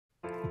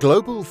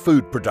Global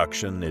food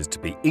production is to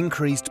be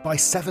increased by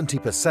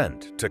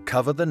 70% to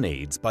cover the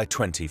needs by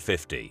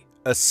 2050,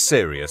 a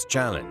serious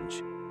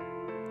challenge.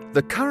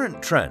 The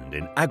current trend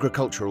in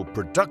agricultural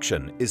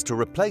production is to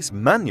replace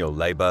manual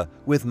labour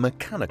with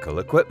mechanical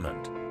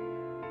equipment.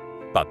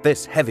 But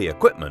this heavy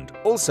equipment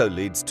also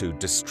leads to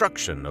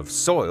destruction of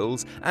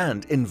soils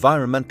and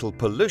environmental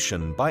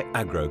pollution by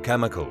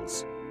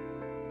agrochemicals.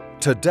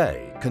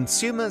 Today,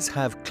 consumers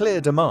have clear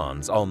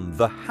demands on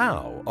the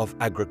how of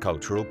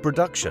agricultural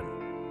production.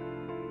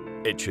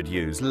 It should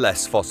use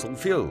less fossil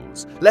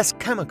fuels, less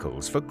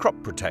chemicals for crop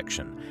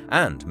protection,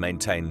 and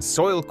maintain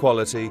soil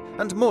quality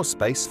and more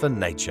space for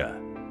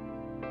nature.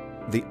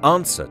 The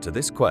answer to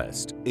this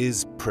quest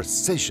is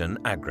precision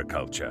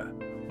agriculture.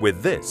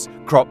 With this,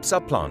 crops are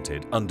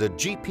planted under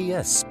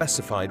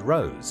GPS-specified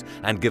rows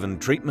and given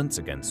treatments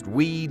against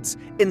weeds,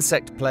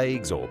 insect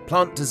plagues or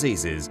plant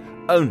diseases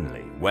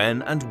only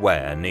when and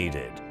where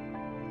needed.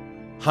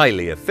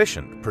 Highly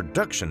efficient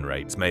production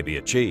rates may be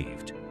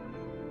achieved.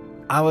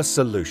 Our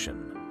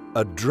solution: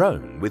 a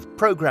drone with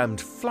programmed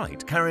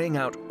flight carrying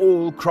out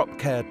all crop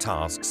care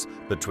tasks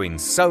between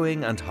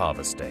sowing and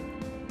harvesting.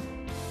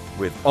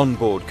 With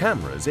onboard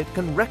cameras, it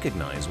can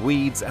recognize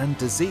weeds and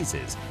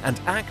diseases and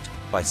act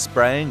by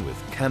spraying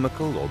with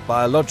chemical or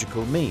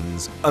biological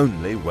means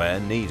only where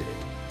needed.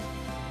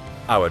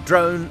 Our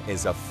drone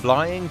is a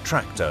flying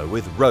tractor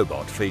with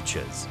robot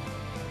features.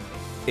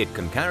 It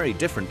can carry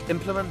different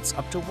implements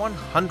up to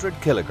 100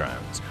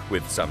 kilograms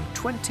with some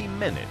 20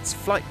 minutes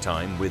flight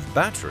time with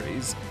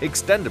batteries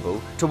extendable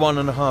to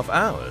 1.5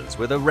 hours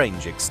with a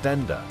range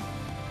extender.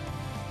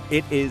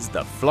 It is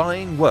the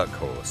flying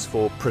workhorse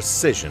for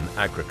precision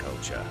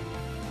agriculture.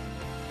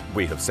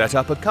 We have set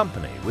up a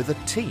company with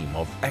a team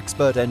of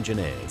expert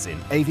engineers in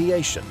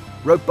aviation,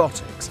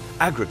 robotics,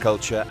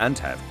 agriculture, and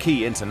have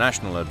key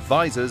international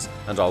advisors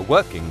and are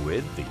working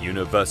with the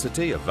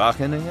University of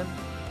Wageningen,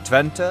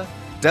 Twente,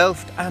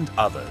 Delft and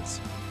others.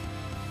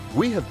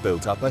 We have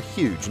built up a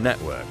huge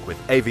network with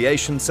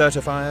aviation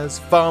certifiers,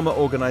 farmer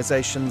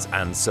organizations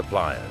and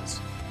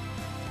suppliers.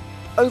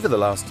 Over the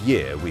last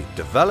year, we've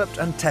developed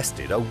and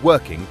tested a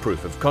working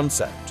proof of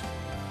concept.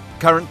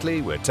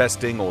 Currently, we're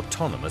testing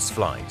autonomous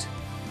flight.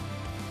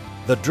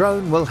 The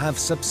drone will have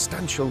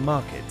substantial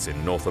markets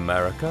in North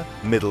America,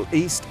 Middle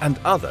East and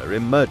other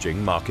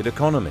emerging market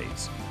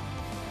economies.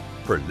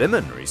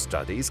 Preliminary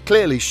studies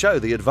clearly show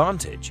the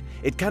advantage.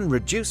 It can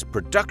reduce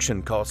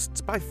production costs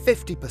by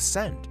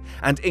 50%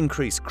 and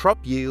increase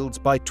crop yields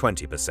by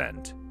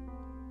 20%.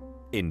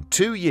 In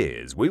 2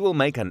 years, we will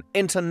make an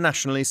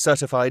internationally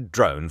certified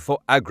drone for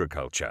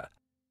agriculture.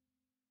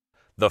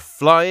 The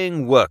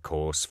flying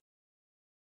workhorse